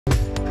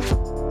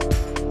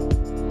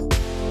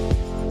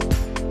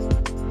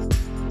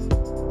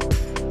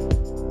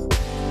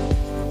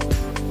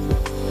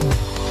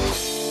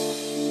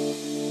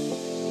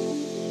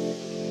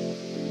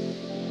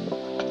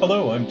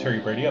Hello, I'm Terry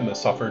Brady. I'm a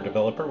software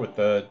developer with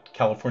the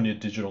California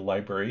Digital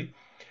Library,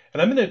 and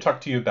I'm going to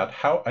talk to you about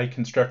how I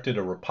constructed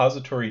a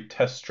repository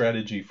test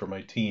strategy for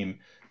my team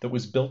that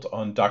was built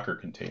on Docker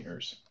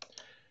containers.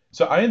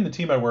 So I and the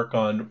team I work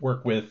on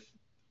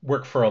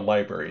work for a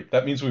library.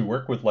 That means we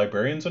work with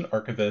librarians and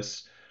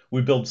archivists.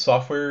 We build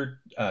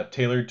software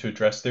tailored to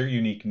address their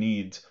unique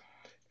needs,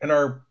 and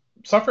our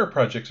software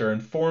projects are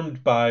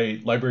informed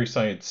by library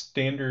science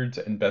standards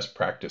and best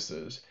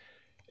practices.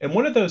 And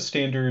one of those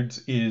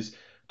standards is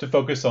to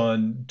focus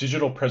on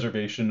digital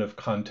preservation of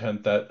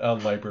content that a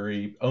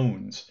library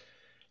owns.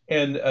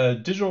 And a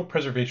digital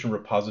preservation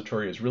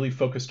repository is really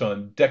focused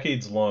on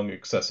decades-long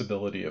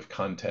accessibility of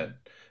content,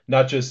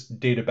 not just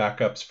data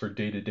backups for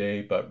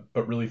day-to-day,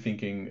 but really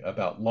thinking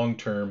about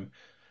long-term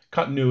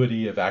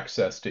continuity of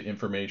access to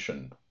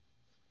information.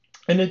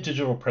 In a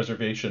digital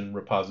preservation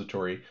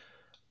repository,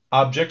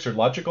 objects or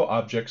logical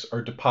objects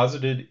are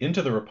deposited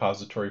into the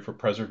repository for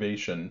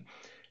preservation,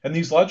 and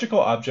these logical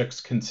objects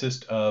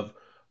consist of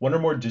one or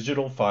more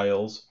digital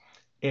files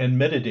and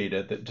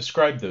metadata that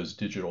describe those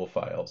digital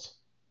files.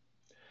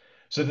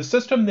 So the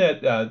system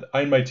that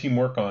I and my team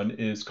work on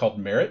is called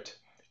Merit,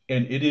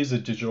 and it is a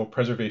digital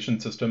preservation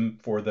system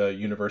for the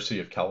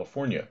University of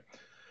California.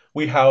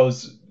 We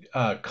house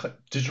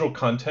digital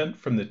content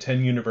from the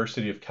 10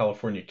 University of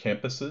California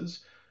campuses.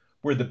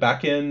 We're the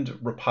backend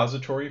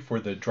repository for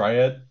the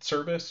Dryad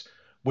service,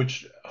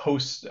 which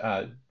hosts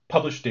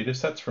published data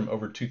sets from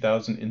over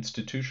 2,000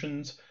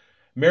 institutions.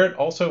 Merit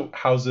also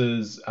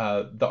houses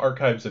the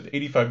archives of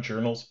 85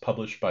 journals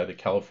published by the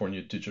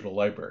California Digital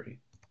Library.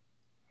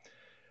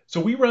 So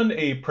we run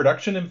a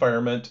production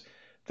environment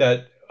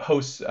that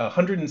hosts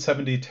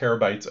 170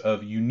 terabytes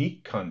of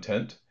unique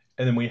content,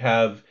 and then we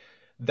have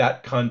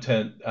that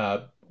content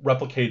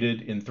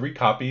replicated in 3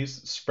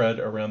 copies spread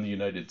around the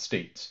United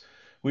States.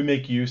 We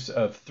make use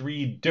of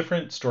 3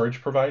 different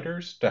storage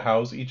providers to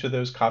house each of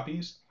those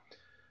copies.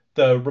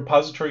 The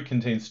repository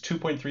contains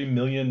 2.3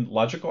 million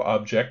logical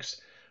objects,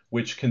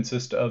 which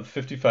consist of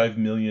 55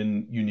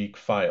 million unique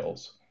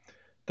files.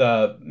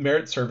 The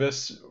Merit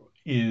service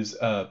is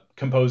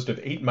composed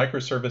of 8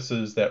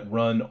 microservices that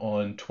run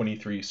on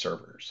 23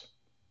 servers.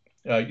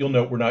 You'll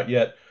note we're not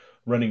yet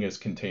running as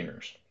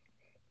containers.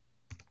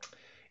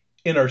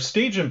 In our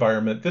stage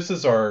environment, this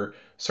is our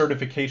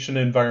certification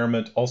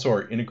environment, also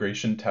our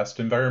integration test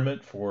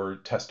environment for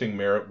testing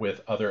Merit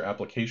with other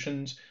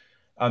applications.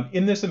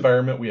 In this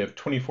environment, we have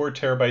 24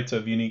 terabytes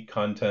of unique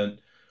content.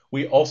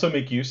 We also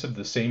make use of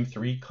the same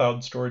 3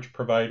 cloud storage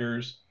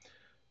providers.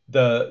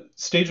 The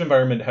stage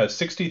environment has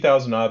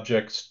 60,000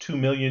 objects, 2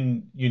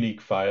 million unique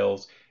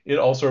files. It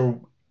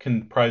also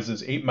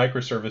comprises 8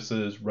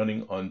 microservices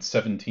running on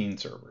 17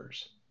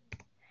 servers.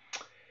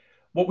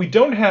 What we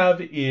don't have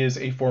is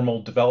a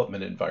formal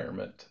development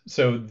environment.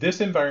 So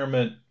this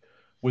environment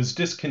was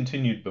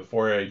discontinued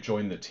before I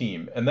joined the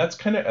team. And that's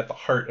kind of at the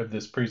heart of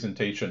this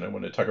presentation. I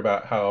want to talk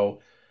about how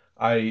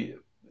I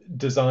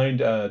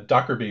designed a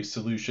Docker-based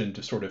solution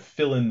to sort of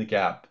fill in the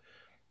gap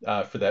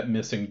for that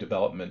missing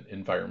development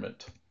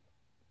environment.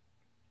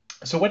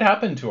 So what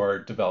happened to our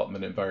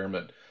development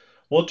environment?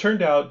 Well, it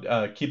turned out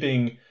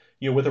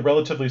with a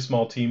relatively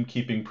small team,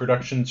 keeping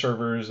production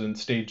servers and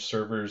stage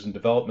servers and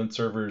development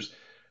servers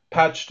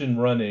patched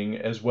and running,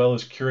 as well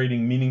as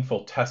curating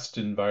meaningful test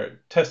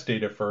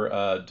data for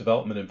a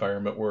development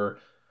environment were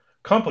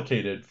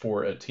complicated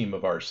for a team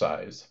of our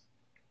size.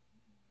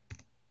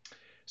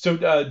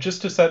 So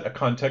just to set a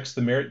context,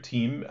 the Merit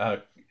team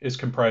is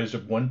comprised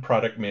of 1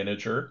 product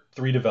manager,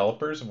 3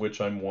 developers, of which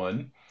I'm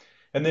one.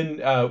 And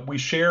then we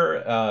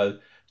share the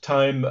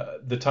time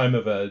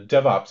of a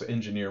DevOps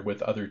engineer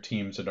with other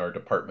teams in our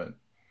department.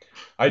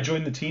 I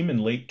joined the team in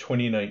late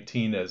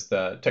 2019 as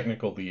the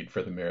technical lead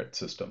for the Merit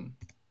system.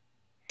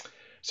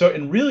 So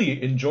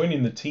in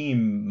joining the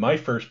team, my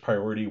first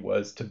priority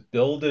was to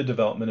build a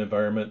development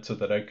environment so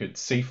that I could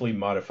safely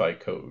modify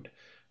code.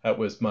 That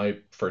was my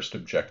first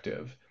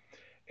objective.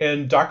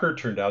 And Docker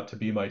turned out to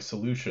be my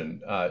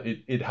solution.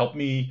 It helped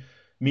me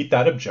meet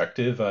that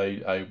objective.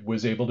 I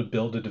was able to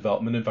build a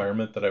development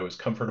environment that I was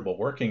comfortable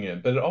working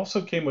in, but it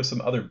also came with some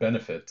other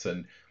benefits.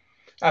 And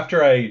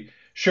after I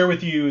share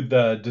with you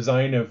the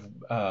design of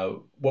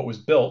what was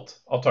built,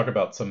 I'll talk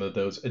about some of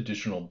those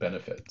additional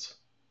benefits.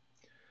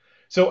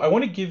 So I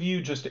want to give you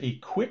just a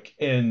quick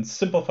and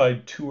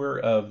simplified tour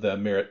of the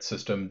Merit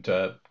system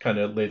to kind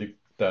of lay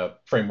the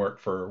framework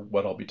for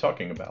what I'll be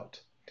talking about.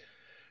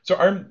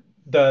 So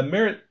the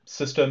Merit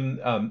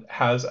system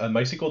has a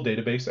MySQL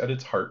database at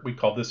its heart. We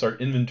call this our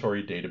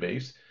inventory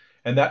database,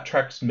 and that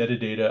tracks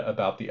metadata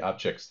about the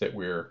objects that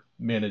we're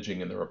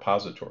managing in the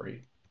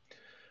repository.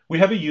 We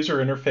have a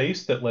user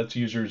interface that lets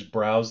users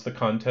browse the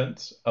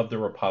contents of the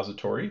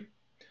repository.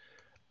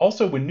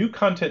 Also, when new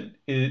content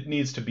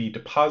needs to be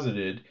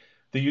deposited,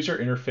 the user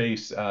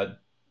interface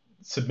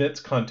submits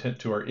content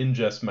to our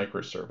ingest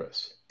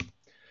microservice.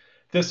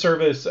 This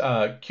service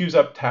queues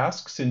up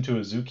tasks into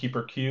a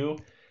Zookeeper queue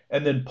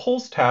and then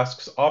pulls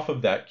tasks off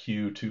of that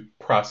queue to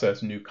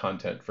process new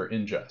content for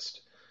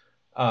ingest.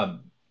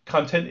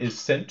 Content is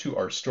sent to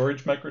our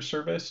storage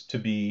microservice to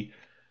be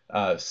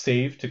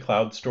save to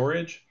cloud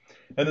storage.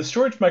 And the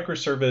storage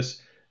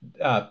microservice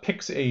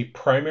picks a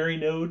primary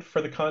node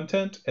for the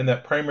content, and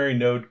that primary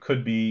node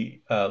could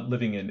be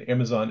living in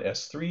Amazon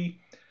S3,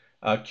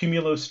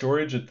 Cumulo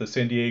storage at the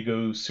San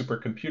Diego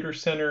Supercomputer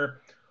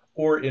Center,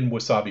 or in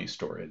Wasabi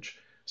storage.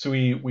 So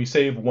we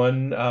save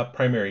one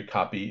primary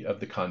copy of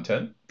the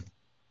content.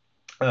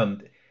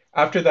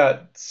 After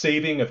that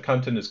saving of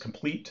content is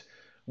complete,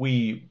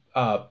 we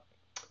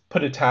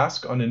put a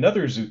task on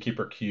another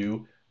Zookeeper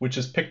queue, which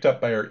is picked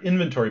up by our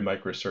inventory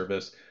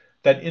microservice.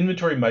 That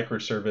inventory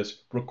microservice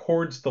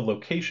records the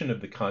location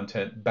of the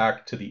content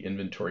back to the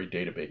inventory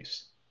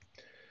database.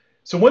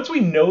 So once we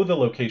know the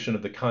location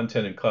of the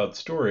content in cloud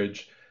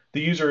storage,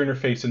 the user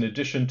interface, in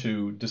addition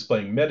to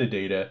displaying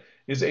metadata,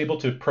 is able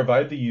to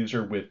provide the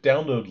user with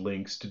download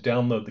links to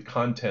download the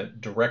content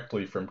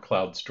directly from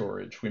cloud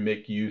storage. We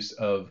make use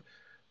of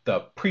the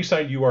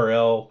pre-signed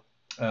URL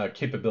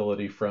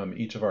capability from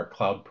each of our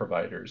cloud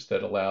providers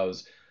that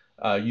allows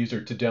a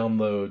user to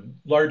download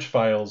large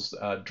files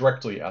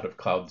directly out of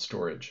cloud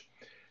storage.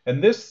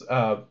 And this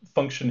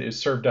function is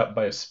served up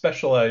by a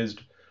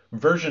specialized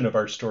version of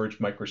our storage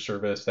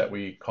microservice that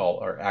we call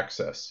our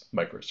access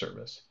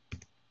microservice.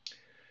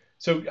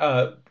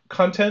 So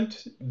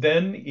content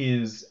then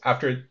is,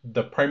 after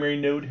the primary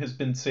node has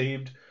been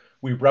saved,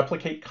 we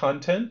replicate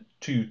content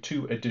to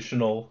 2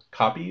 additional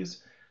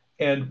copies.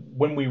 And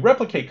when we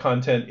replicate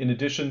content, in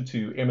addition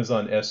to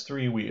Amazon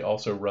S3, we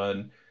also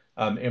run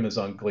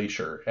Amazon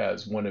Glacier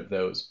as one of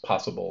those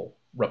possible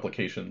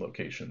replication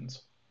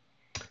locations.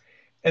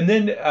 And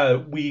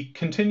then we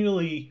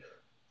continually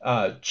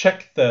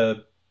check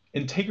the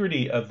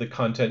integrity of the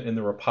content in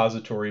the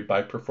repository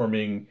by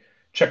performing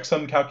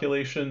checksum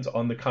calculations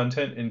on the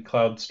content in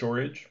cloud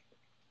storage.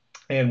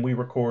 And we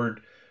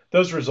record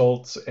those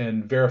results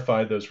and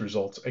verify those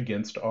results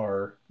against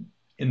our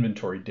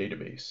inventory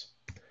database.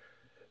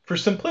 For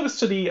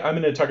simplicity, I'm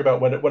going to talk about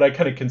what I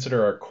kind of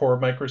consider our core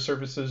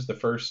microservices, the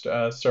first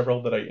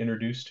several that I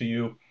introduced to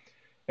you.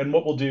 And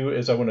what we'll do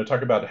is I want to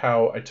talk about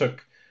how I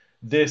took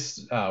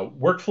this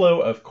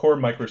workflow of core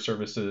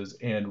microservices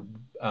and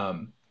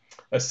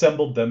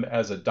assembled them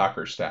as a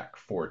Docker stack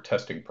for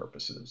testing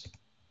purposes.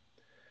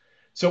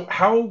 So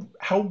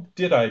how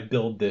did I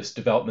build this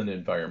development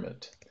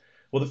environment?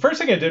 Well, the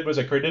first thing I did was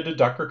I created a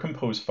Docker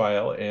Compose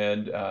file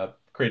and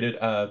created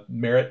a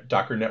Merit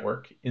Docker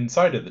network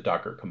inside of the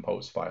Docker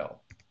Compose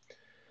file.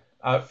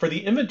 For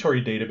the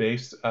inventory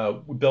database,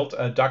 we built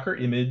a Docker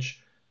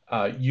image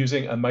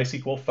using a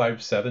MySQL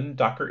 5.7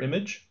 Docker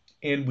image,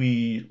 and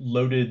we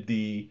loaded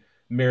the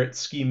Merit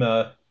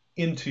schema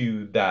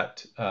into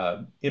that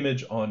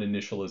image on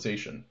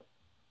initialization.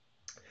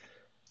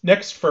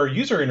 Next, for our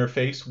user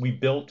interface, we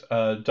built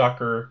a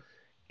Docker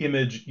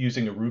image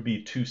using a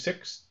Ruby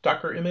 2.6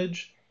 Docker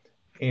image,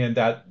 and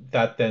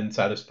that then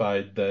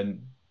satisfied the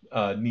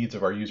needs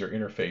of our user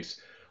interface.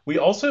 We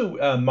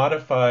also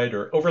modified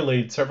or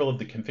overlaid several of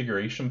the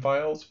configuration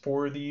files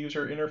for the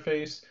user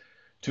interface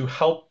to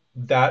help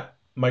that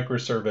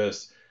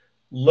microservice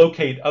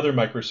locate other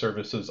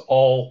microservices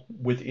all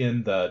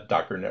within the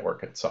Docker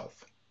network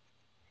itself.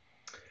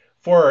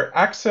 For our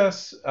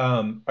access,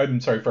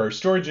 for our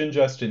storage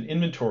ingest and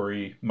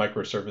inventory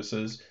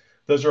microservices,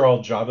 those are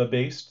all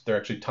Java-based. They're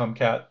actually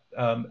Tomcat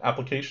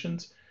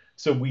applications.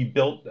 So we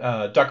built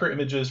Docker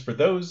images for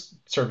those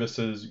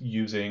services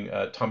using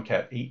a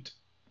Tomcat 8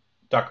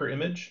 Docker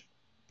image.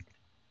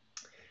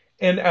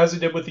 And as I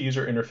did with the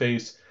user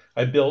interface,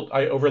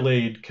 I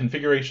overlaid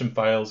configuration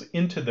files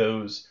into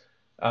those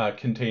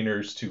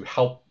containers to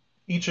help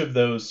each of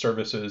those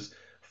services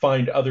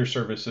find other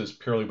services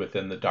purely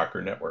within the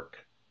Docker network.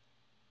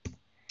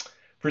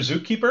 For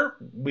Zookeeper,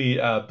 we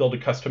built a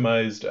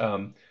customized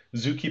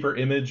Zookeeper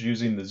image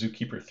using the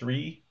Zookeeper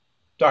 3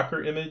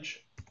 Docker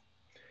image.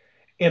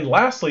 And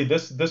lastly,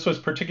 this was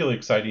particularly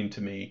exciting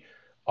to me.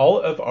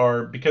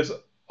 Because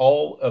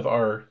all of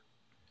our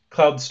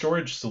cloud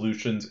storage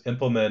solutions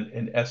implement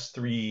an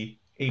S3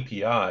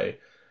 API,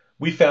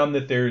 we found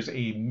that there's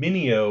a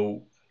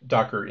Minio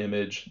Docker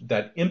image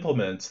that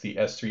implements the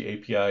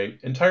S3 API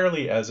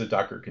entirely as a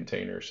Docker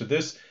container. So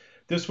this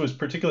was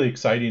particularly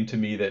exciting to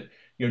me that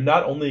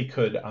not only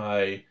could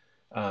I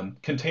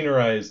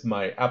containerize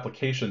my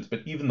applications,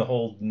 but even the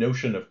whole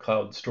notion of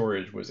cloud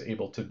storage was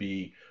able to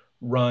be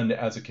run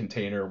as a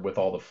container with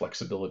all the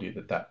flexibility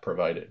that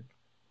provided.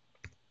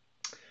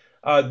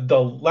 The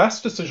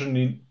last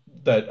decision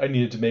that I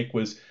needed to make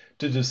was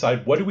to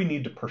decide what do we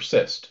need to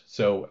persist.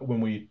 So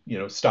when we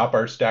stop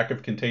our stack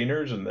of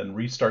containers and then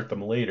restart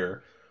them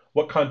later,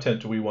 what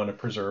content do we want to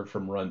preserve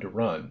from run to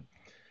run?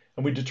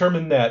 And we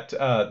determined that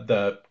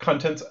the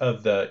contents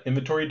of the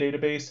inventory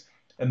database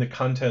and the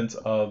contents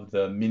of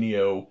the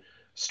Minio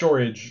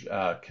storage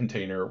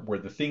container were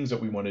the things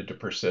that we wanted to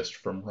persist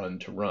from run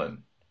to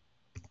run.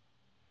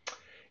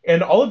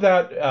 And all of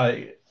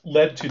that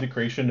led to the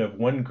creation of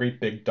one great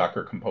big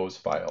Docker Compose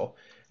file.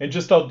 And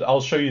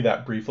I'll show you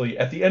that briefly.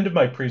 At the end of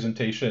my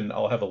presentation,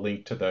 I'll have a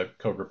link to the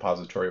code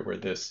repository where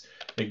this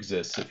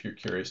exists if you're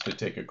curious to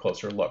take a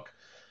closer look.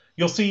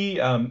 You'll see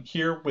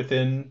here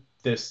within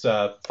this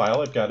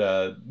file, I've got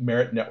a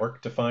Merit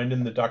network defined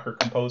in the Docker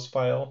Compose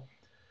file.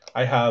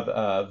 I have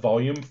a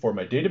volume for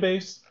my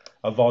database,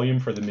 a volume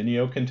for the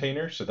Minio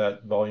container, so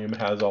that volume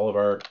has all of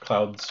our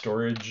cloud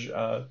storage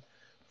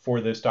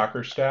for this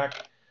Docker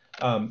stack.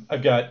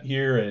 I've got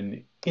here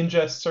an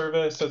ingest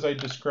service, as I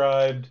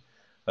described,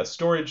 a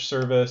storage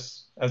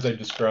service, as I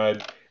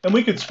described, and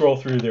we could scroll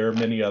through. There are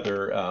many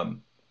other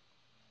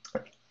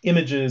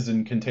images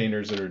and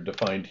containers that are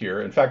defined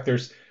here. In fact, there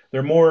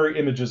are more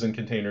images and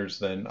containers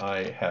than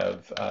I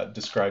have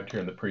described here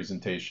in the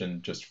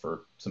presentation, just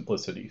for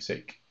simplicity's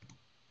sake.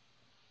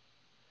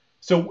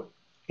 So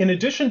in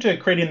addition to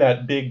creating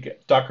that big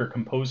Docker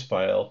Compose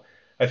file,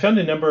 I found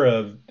a number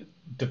of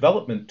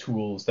development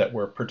tools that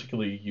were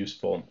particularly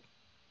useful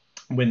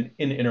when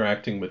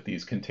interacting with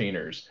these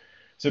containers.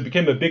 So I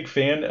became a big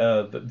fan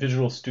of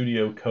Visual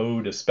Studio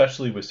Code,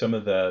 especially with some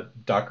of the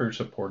Docker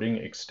supporting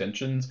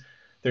extensions.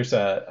 There's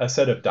a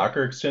set of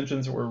Docker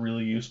extensions that were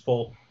really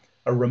useful,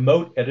 a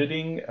remote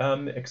editing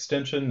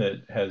extension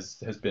that has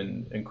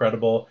been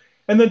incredible.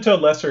 And then to a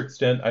lesser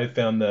extent, I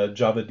found the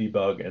Java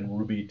debug and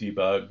Ruby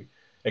debug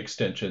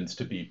extensions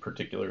to be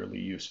particularly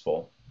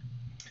useful.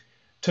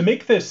 To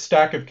make this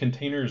stack of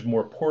containers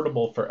more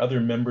portable for other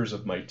members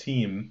of my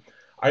team,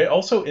 I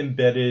also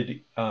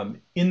embedded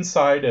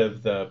inside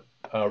of the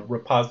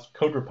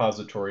code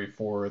repository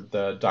for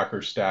the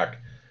Docker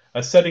stack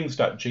a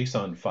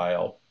settings.json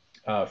file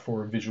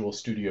for Visual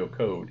Studio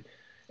Code.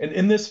 And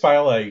in this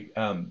file, I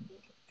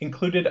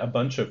included a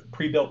bunch of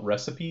pre-built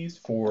recipes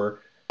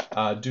for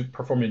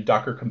performing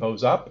Docker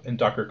Compose up and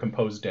Docker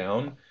Compose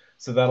down.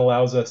 So that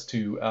allows us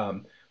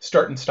to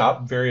start and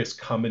stop various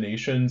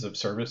combinations of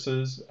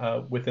services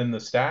within the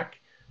stack.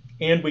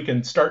 And we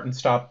can start and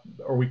stop,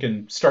 or we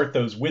can start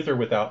those with or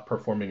without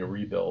performing a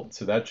rebuild.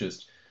 So that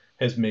just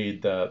has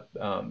made the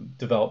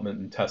development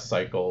and test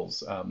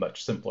cycles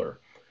much simpler.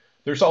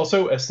 There's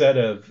also a set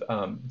of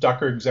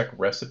Docker exec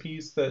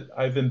recipes that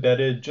I've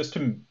embedded just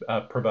to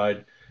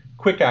provide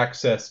quick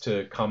access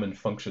to common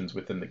functions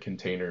within the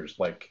containers.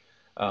 Like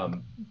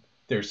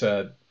there's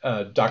a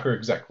Docker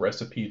exec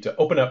recipe to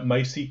open up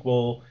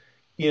MySQL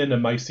in a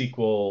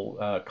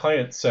MySQL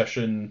client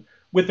session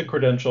with the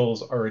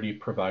credentials already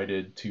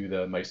provided to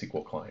the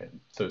MySQL client.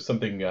 So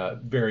something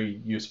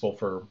very useful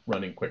for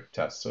running quick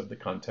tests of the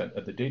content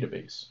of the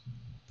database.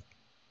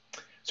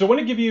 So I want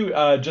to give you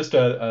just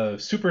a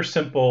super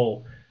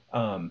simple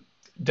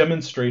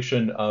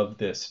demonstration of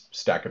this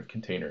stack of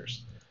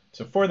containers.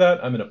 So for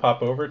that, I'm going to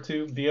pop over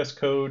to VS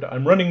Code.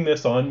 I'm running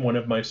this on one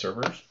of my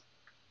servers.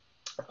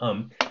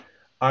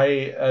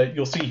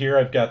 You'll see here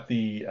I've got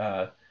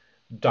the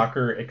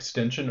Docker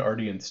extension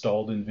already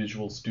installed in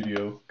Visual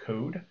Studio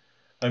Code.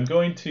 I'm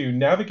going to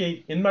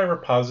navigate in my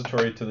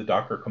repository to the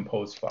Docker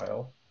Compose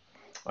file.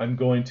 I'm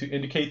going to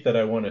indicate that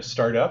I want to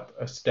start up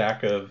a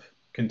stack of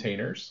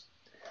containers.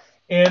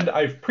 And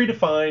I've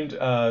predefined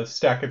a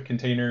stack of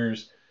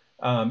containers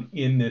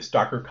in this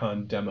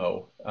DockerCon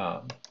demo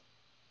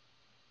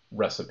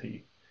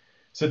recipe.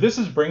 So this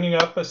is bringing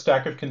up a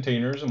stack of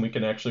containers, and we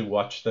can actually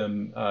watch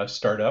them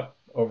start up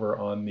over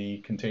on the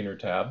container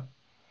tab.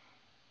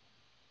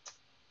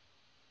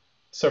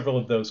 Several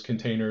of those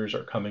containers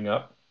are coming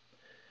up.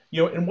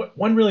 And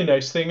one really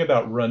nice thing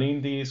about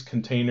running these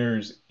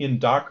containers in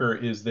Docker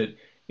is that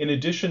in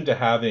addition to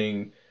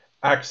having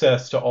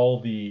access to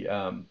all the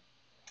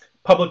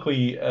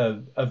publicly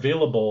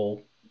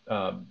available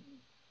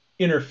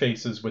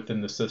interfaces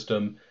within the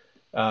system,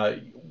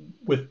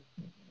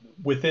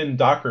 within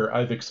Docker,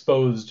 I've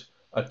exposed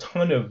a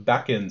ton of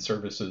backend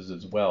services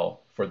as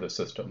well for the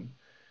system.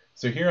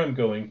 So here I'm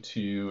going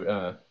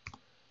to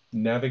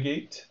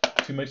navigate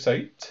to my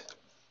site.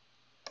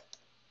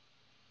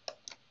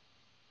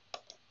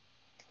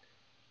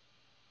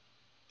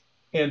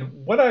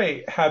 And what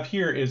I have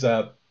here is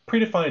a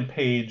predefined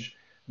page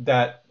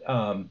that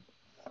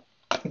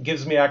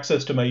gives me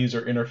access to my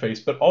user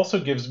interface, but also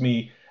gives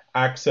me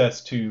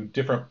access to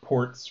different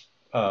ports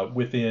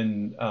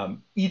within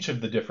each of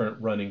the different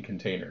running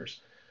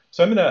containers.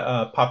 So I'm going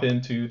to pop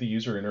into the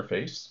user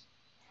interface.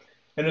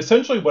 And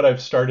essentially what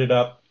I've started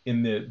up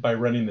by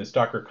running this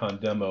DockerCon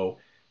demo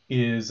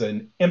is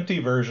an empty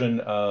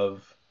version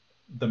of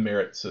the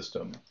Merit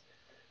system.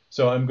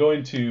 So I'm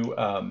going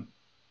to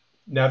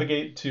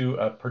navigate to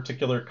a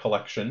particular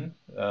collection,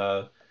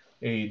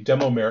 a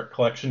demo Merit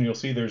collection. You'll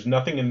see there's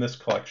nothing in this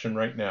collection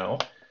right now.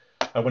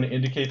 I want to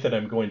indicate that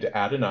I'm going to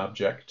add an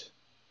object.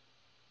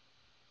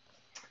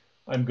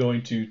 I'm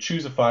going to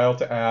choose a file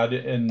to add,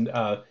 and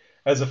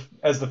as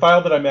the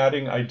file that I'm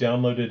adding, I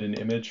downloaded an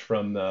image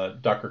from the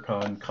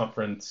DockerCon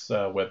conference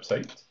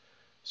website.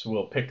 So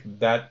we'll pick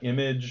that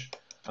image.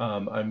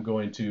 I'm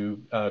going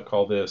to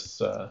call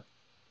this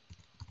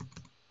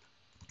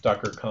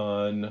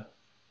DockerCon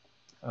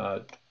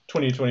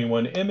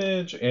 2021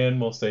 image,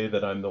 and we'll say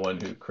that I'm the one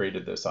who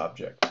created this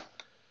object.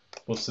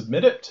 We'll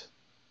submit it.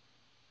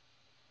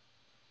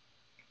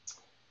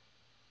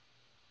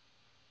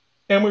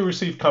 And we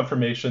receive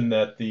confirmation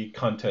that the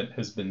content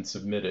has been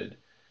submitted.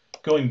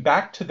 Going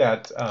back to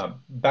that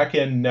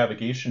back-end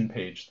navigation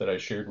page that I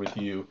shared with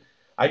you,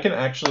 I can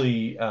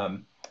actually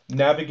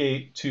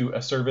navigate to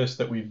a service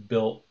that we've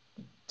built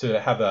to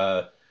have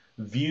a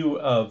view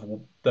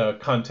of the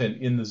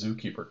content in the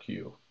Zookeeper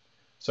queue.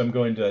 So I'm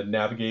going to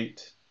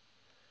navigate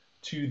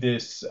to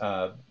this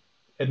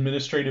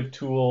administrative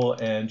tool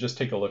and just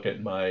take a look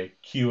at my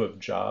queue of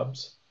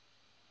jobs.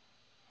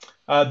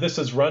 This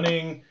is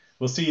running.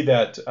 We'll see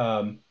that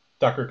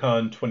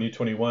DockerCon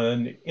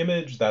 2021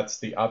 image, that's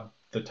the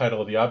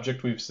title of the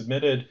object we've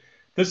submitted.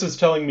 This is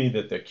telling me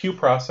that the queue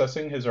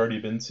processing has already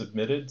been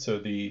submitted, so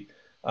the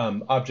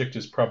object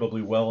is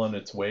probably well on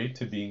its way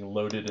to being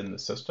loaded in the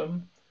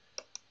system.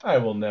 I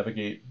will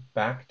navigate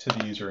back to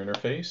the user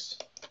interface,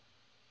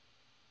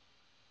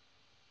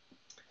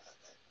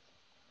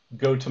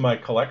 go to my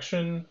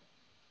collection,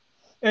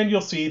 and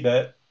you'll see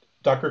that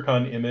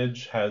DockerCon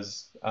image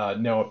has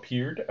now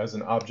appeared as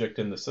an object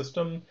in the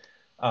system.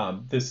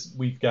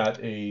 We've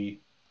got a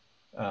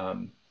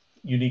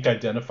unique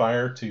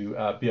identifier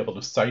to be able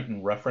to cite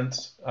and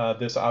reference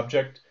this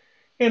object.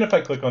 And if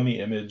I click on the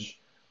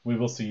image, we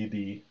will see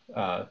the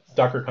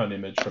DockerCon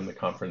image from the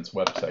conference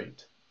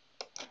website.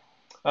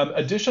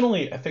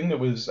 Additionally, a thing that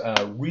was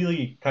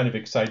really kind of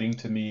exciting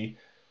to me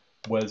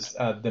was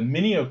the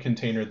Minio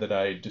container that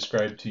I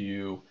described to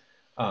you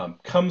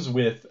comes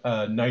with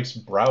a nice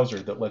browser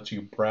that lets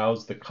you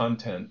browse the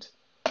content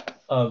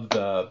of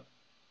the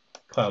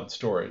cloud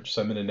storage.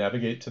 So I'm going to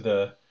navigate to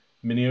the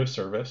Minio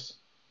service,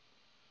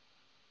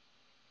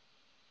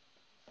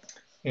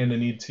 and I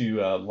need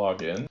to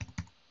log in.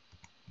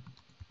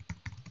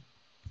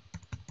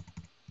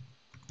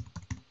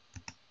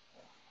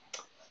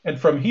 And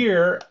from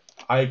here,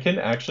 I can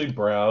actually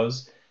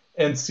browse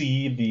and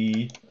see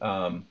the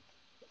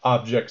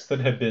objects that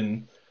have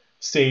been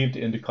saved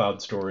into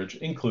cloud storage,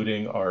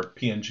 including our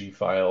PNG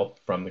file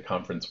from the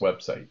conference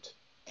website.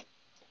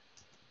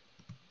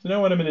 So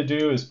now what I'm going to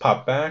do is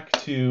pop back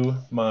to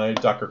my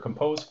Docker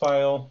Compose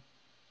file,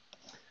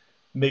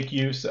 make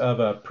use of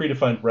a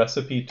predefined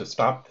recipe to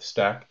stop the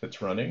stack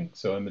that's running.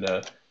 So I'm going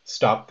to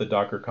stop the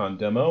DockerCon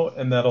demo,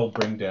 and that'll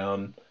bring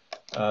down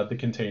the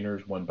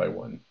containers one by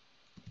one.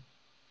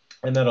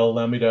 And that'll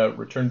allow me to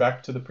return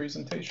back to the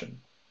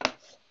presentation.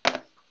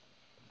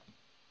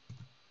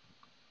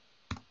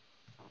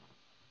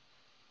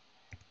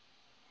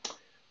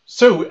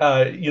 So,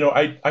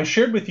 I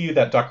shared with you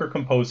that Docker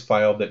Compose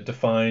file that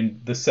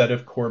defined the set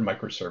of core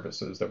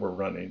microservices that we're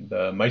running: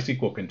 the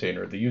MySQL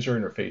container, the user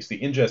interface, the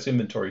ingest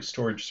inventory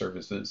storage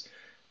services,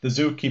 the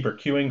Zookeeper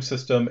queuing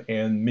system,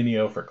 and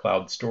Minio for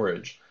cloud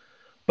storage.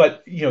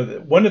 But,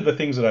 one of the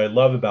things that I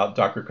love about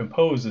Docker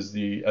Compose is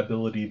the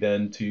ability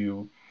then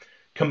to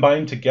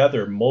combine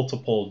together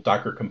multiple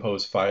Docker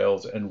Compose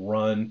files and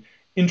run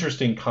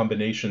interesting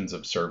combinations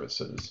of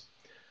services.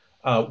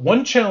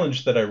 One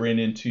challenge that I ran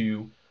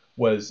into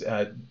was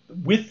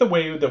with the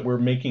way that we're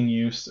making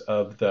use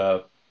of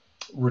the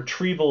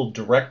retrieval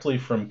directly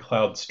from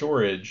cloud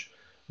storage,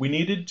 we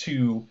needed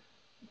to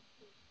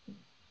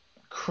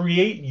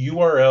create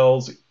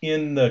URLs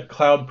in the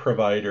cloud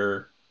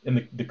provider,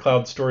 in the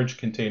cloud storage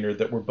container,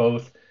 that were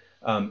both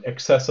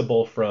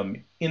accessible from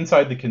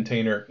inside the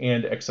container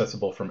and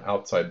accessible from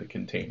outside the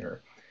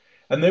container.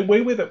 And the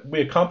way that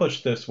we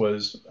accomplished this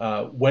was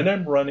when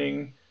I'm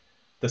running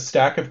the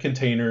stack of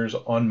containers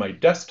on my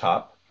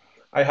desktop,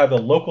 I have a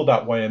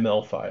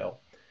local.yml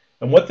file.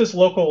 And what this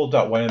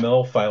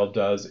local.yml file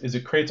does is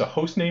it creates a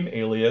hostname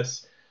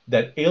alias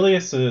that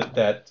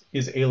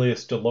is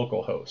aliased to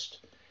localhost.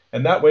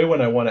 And that way, when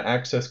I want to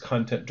access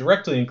content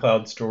directly in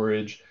cloud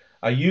storage,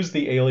 I use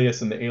the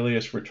alias, and the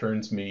alias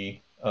returns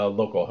me a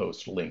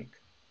localhost link.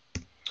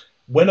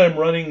 When I'm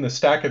running the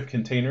stack of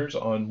containers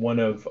on one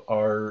of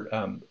our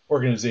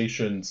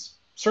organization's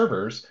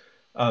servers,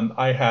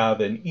 I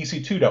have an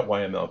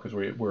ec2.yml because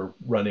we're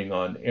running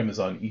on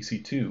Amazon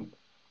EC2.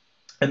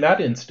 In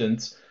that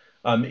instance,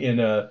 in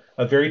a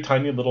very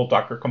tiny little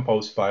Docker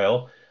Compose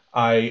file,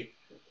 I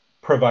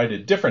provide a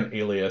different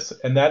alias,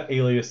 and that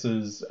alias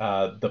is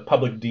the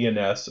public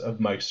DNS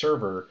of my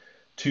server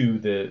to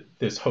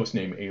this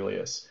hostname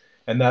alias.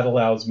 And that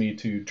allows me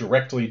to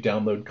directly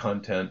download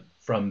content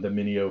from the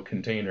Minio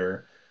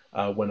container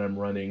when I'm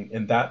running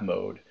in that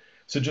mode.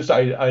 So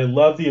I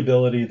love the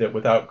ability that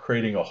without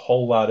creating a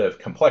whole lot of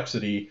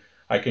complexity,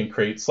 I can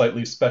create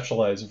slightly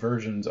specialized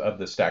versions of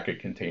the stack of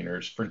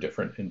containers for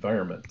different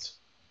environments.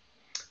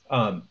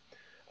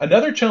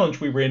 Another challenge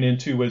we ran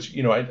into was,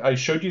 I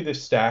showed you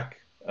this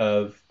stack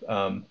of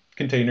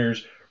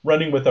containers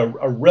running with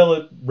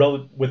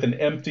with an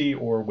empty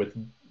or with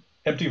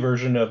empty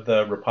version of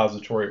the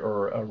repository,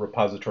 or a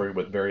repository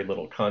with very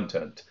little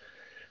content.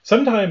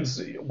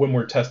 Sometimes when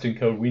we're testing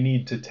code, we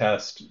need to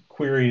test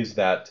queries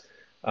that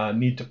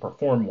need to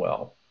perform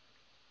well.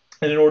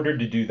 And in order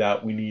to do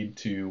that, we need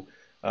to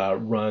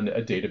run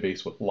a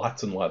database with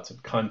lots and lots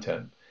of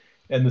content.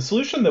 And the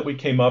solution that we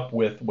came up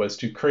with was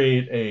to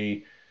create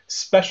a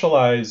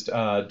specialized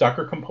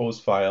Docker Compose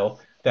file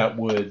that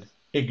would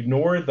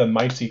ignore the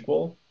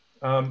MySQL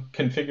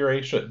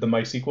configuration, the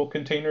MySQL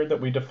container that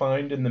we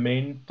defined in the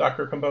main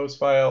Docker Compose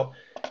file,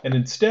 and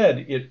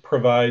instead it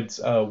provides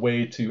a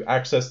way to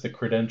access the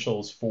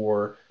credentials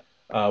for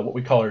what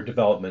we call our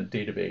development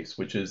database,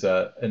 which is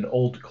an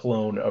old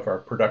clone of our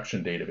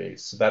production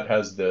database. So that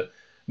has the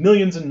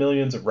millions and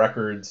millions of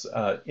records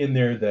in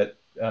there that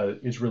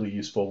is really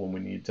useful when we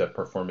need to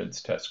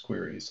performance test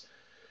queries.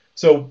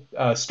 So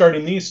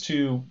starting these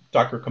two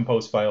Docker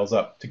Compose files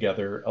up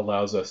together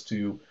allows us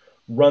to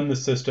run the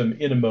system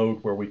in a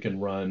mode where we can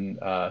run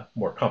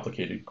more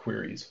complicated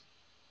queries.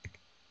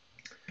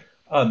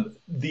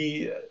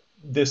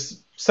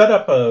 This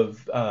setup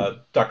of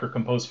Docker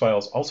Compose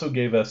files also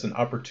gave us an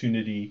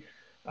opportunity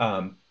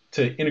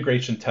to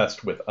integration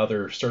test with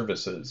other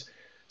services.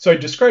 So I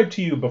described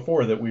to you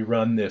before that we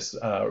run this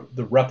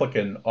the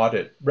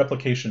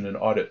replication and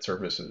audit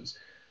services.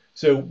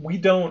 So we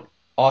don't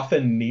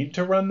often need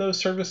to run those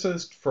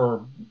services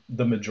for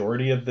the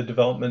majority of the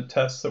development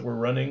tests that we're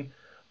running.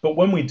 But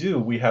when we do,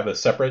 we have a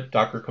separate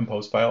Docker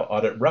Compose file,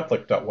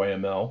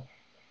 audit_replic.yml,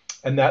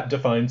 and that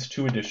defines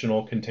two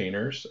additional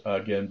containers,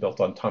 again, built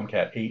on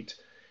Tomcat 8.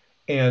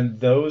 And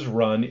those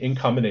run in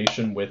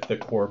combination with the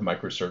core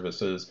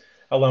microservices,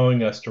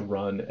 allowing us to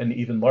run an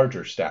even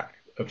larger stack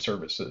of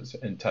services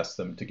and test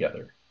them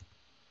together.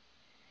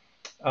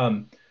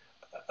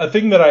 A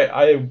thing that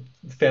I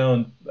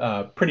found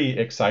pretty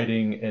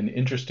exciting and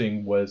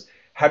interesting was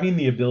having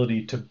the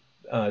ability to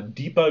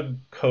debug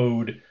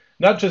code,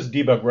 not just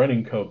debug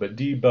running code, but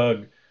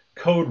debug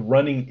code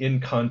running in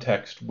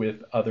context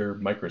with other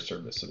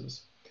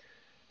microservices.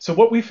 So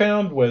what we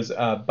found was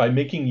by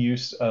making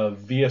use of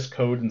VS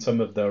Code and some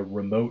of the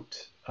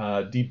remote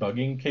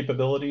debugging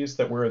capabilities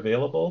that were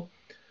available,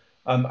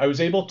 I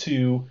was able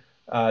to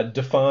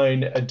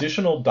define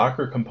additional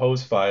Docker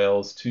Compose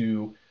files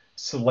to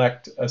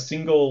select a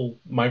single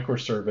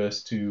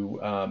microservice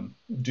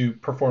to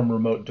perform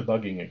remote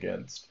debugging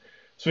against.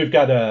 So we've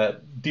got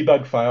a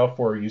debug file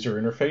for user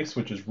interface,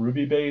 which is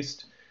Ruby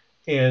based,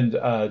 and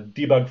a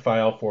debug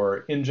file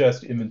for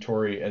ingest,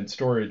 inventory, and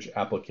storage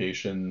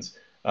applications,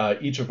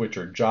 each of which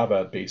are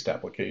Java based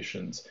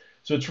applications.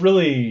 So it's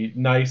really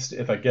nice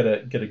if I get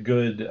a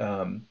good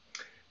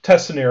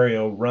test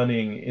scenario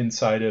running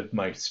inside of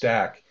my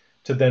stack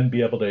to then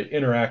be able to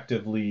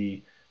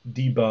interactively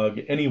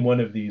debug any one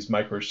of these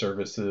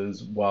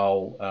microservices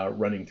while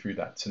running through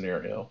that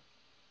scenario.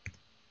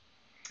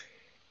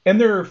 And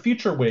there are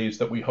future ways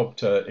that we hope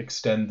to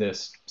extend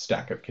this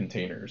stack of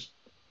containers.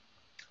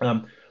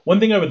 One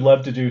thing I would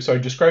love to do, so I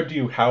described to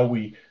you how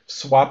we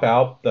swap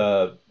out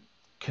the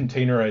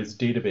containerized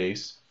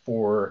database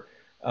for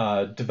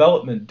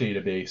development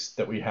database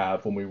that we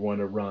have when we want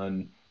to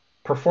run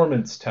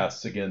performance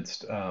tests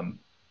against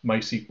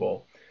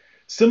MySQL.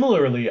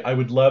 Similarly, I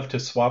would love to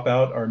swap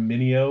out our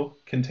Minio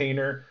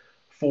container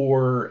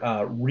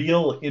for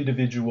real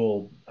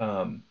individual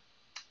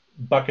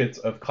buckets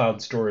of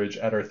cloud storage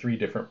at our 3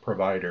 different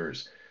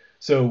providers.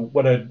 So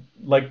what I'd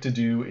like to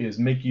do is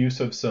make use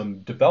of some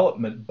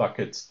development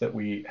buckets that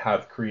we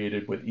have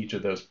created with each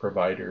of those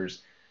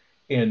providers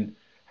and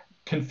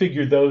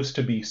configure those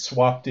to be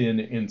swapped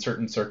in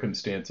certain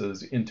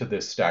circumstances into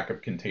this stack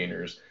of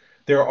containers.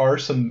 There are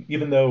some,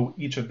 even though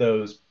each of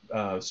those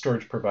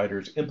storage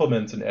providers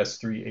implements an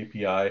S3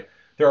 API,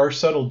 there are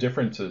subtle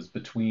differences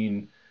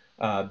between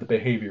the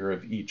behavior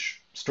of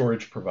each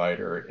storage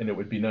provider, and it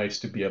would be nice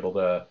to be able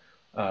to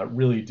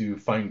really do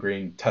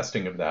fine-grained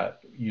testing of that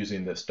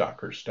using this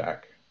Docker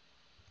stack.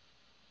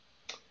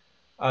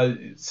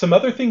 Some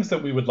other things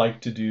that we would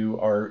like to do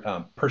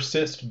are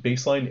persist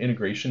baseline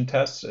integration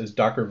tests as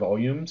Docker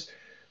volumes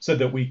so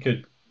that we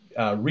could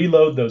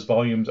reload those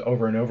volumes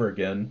over and over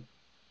again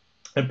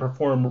and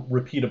perform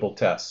repeatable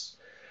tests.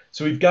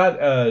 So we've got,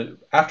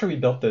 after we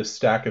built this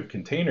stack of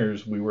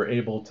containers, we were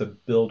able to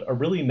build a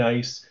really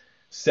nice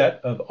set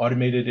of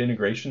automated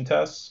integration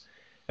tests.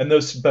 And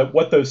but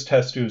what those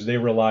tests do is they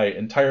rely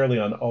entirely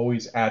on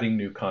always adding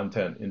new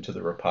content into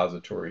the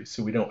repository.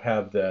 So we don't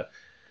have the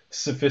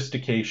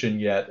sophistication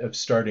yet of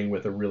starting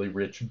with a really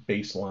rich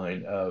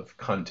baseline of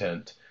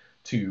content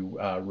to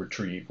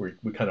retrieve.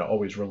 We kind of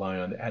always rely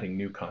on adding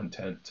new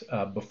content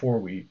before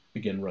we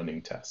begin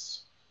running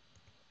tests.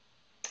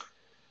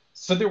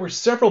 So there were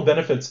several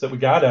benefits that we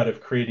got out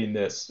of creating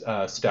this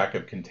stack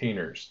of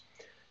containers.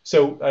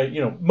 So,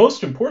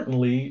 most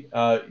importantly,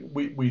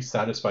 we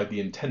satisfied the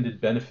intended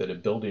benefit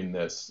of building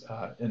this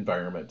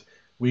environment.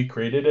 We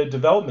created a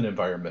development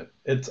environment.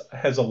 It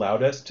has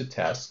allowed us to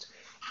test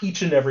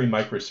each and every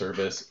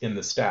microservice in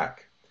the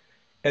stack.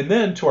 And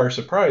then, to our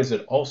surprise,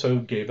 it also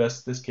gave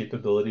us this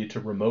capability to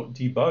remote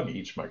debug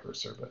each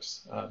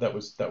microservice. That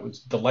was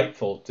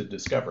delightful to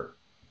discover.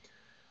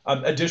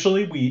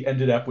 Additionally, we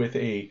ended up with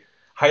a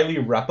highly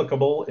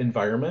replicable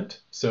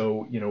environment.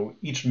 So,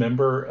 each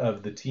member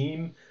of the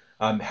team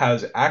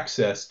has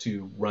access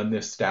to run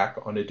this stack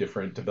on a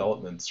different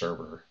development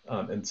server.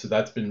 And so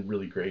that's been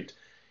really great.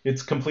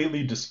 It's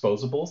completely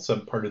disposable.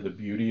 Some part of the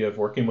beauty of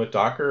working with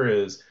Docker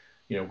is,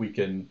 we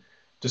can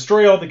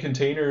destroy all the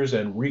containers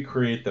and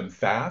recreate them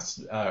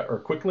fast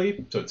or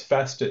quickly. So it's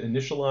fast to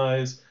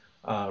initialize,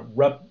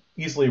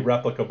 easily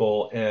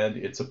replicable, and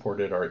it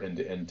supported our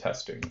end-to-end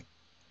testing.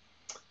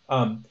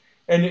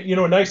 And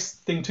a nice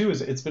thing too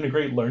is it's been a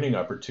great learning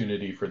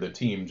opportunity for the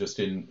team. Just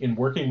in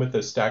working with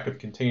a stack of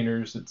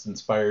containers, it's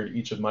inspired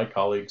each of my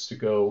colleagues to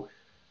go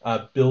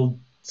build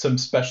some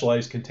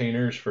specialized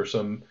containers for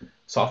some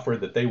software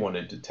that they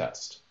wanted to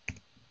test.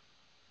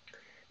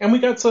 And we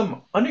got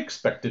some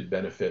unexpected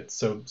benefits.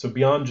 So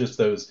beyond just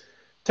those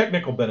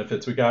technical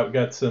benefits, we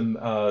got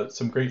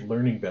some great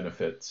learning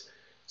benefits.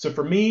 So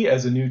for me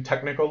as a new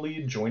technical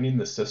lead joining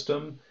the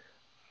system,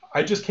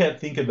 I just can't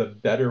think of a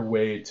better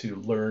way to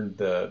learn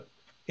the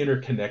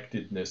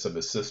interconnectedness of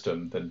a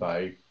system than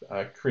by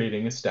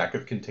creating a stack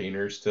of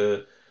containers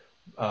to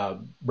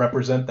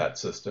represent that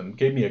system.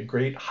 Gave me a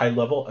great high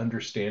level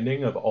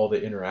understanding of all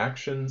the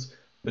interactions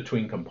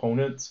between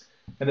components,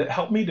 and it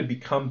helped me to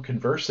become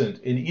conversant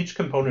in each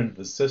component of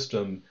the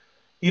system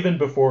even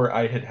before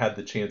I had had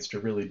the chance to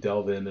really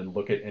delve in and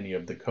look at any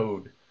of the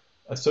code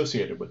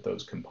associated with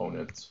those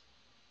components.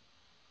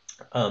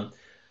 Um,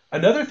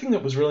 Another thing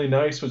that was really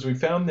nice was we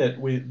found that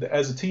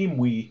as a team,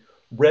 we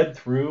did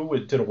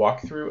a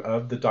walkthrough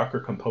of the Docker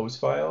Compose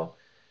file,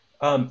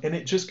 and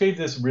it just gave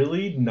this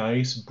really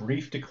nice,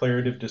 brief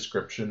declarative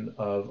description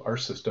of our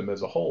system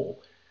as a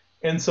whole.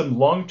 And some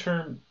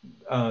long-term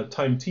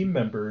time team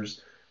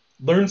members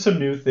learned some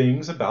new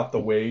things about the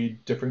way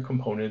different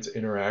components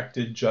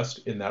interacted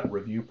just in that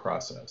review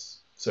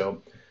process.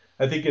 So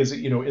I think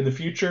in the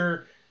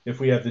future, if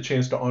we have the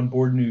chance to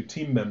onboard new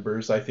team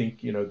members, I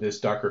think, this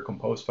Docker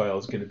Compose file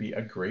is going to be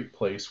a great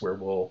place where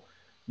we'll,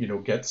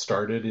 get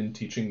started in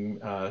teaching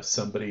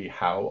somebody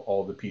how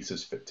all the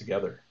pieces fit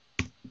together.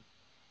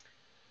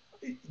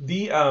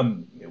 The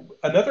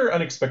Another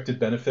unexpected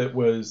benefit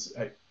was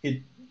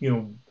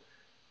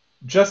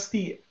just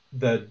the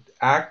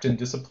act and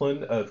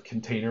discipline of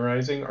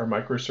containerizing our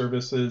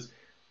microservices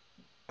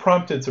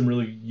prompted some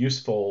really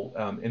useful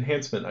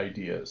enhancement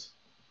ideas.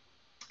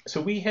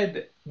 So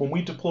when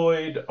we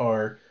deployed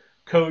our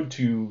code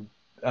to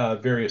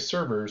various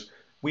servers,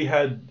 we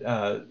had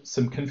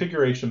some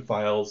configuration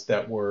files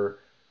that were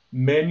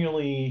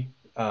manually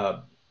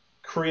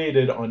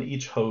created on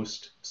each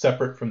host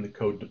separate from the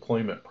code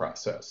deployment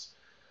process.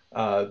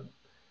 Uh,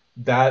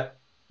 that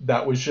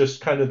that was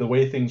just kind of the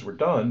way things were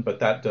done, but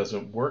that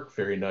doesn't work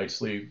very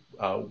nicely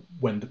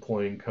when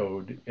deploying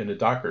code in a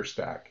Docker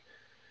stack.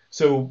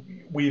 So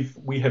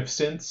we have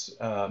since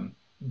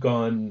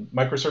gone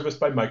microservice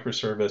by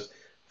microservice,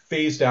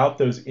 phased out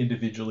those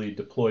individually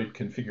deployed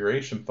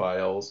configuration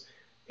files,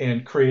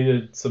 and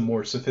created some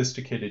more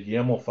sophisticated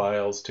YAML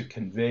files to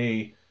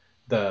convey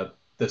the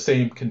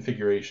same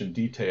configuration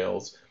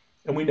details.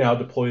 And we now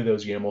deploy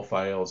those YAML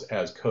files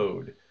as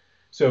code.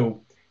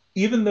 So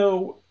even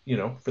though,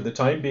 for the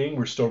time being,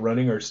 we're still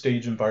running our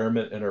stage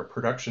environment and our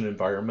production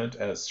environment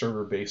as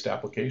server-based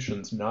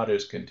applications, not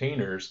as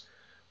containers,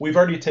 we've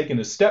already taken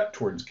a step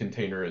towards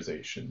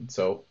containerization.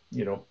 So,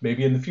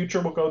 maybe in the future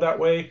we'll go that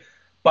way.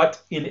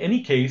 But in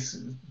any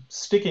case,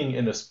 sticking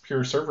in a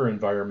pure server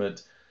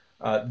environment,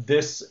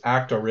 this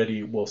act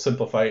already will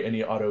simplify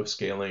any auto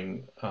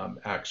scaling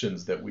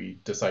actions that we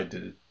decide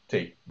to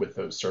take with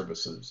those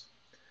services.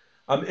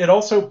 It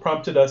also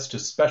prompted us to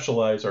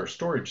specialize our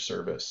storage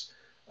service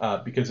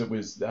because it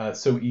was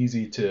so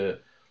easy to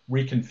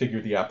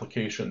reconfigure the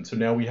application. So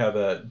now we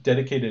have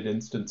dedicated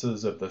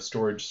instances of the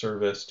storage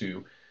service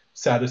to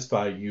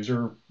satisfy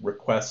user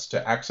requests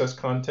to access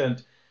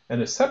content,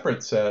 and a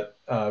separate set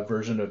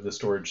version of the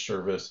storage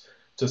service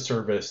to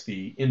service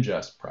the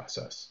ingest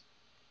process.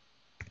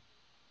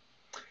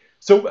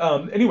 So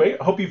anyway,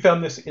 I hope you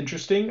found this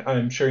interesting.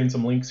 I'm sharing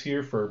some links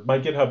here for my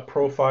GitHub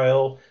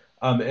profile,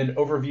 an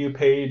overview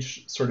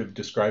page sort of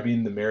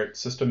describing the Merit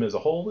system as a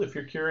whole, if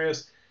you're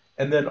curious.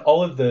 And then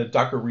all of the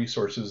Docker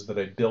resources that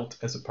I built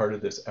as a part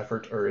of this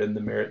effort are in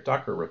the Merit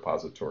Docker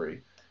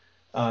repository.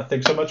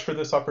 Thanks so much for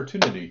this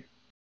opportunity.